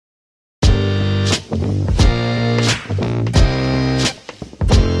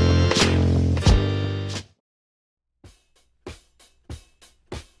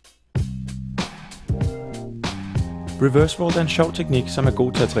Reverse vault er en sjov teknik, som er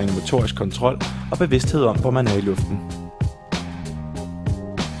god til at træne motorisk kontrol og bevidsthed om, hvor man er i luften.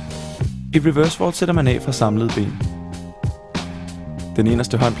 I reverse vault sætter man af fra samlede ben. Den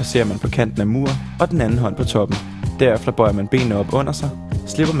eneste hånd placerer man på kanten af muren, og den anden hånd på toppen. Derefter bøjer man benene op under sig,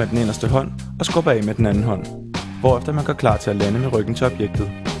 slipper med den eneste hånd og skubber af med den anden hånd, hvorefter man går klar til at lande med ryggen til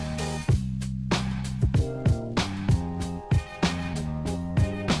objektet.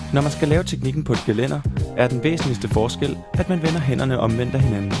 Når man skal lave teknikken på et gelænder, er den væsentligste forskel, at man vender hænderne omvendt af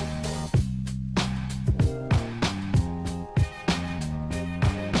hinanden.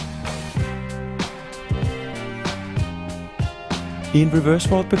 I en reverse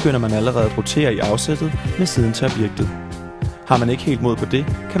vault begynder man allerede at rotere i afsættet med siden til objektet. Har man ikke helt mod på det,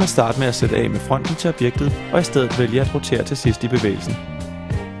 kan man starte med at sætte af med fronten til objektet og i stedet vælge at rotere til sidst i bevægelsen.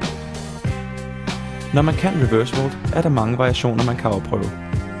 Når man kan reverse vault, er der mange variationer, man kan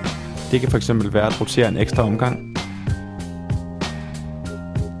afprøve. Det kan fx være at rotere en ekstra omgang,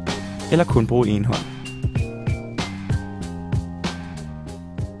 eller kun bruge en hånd.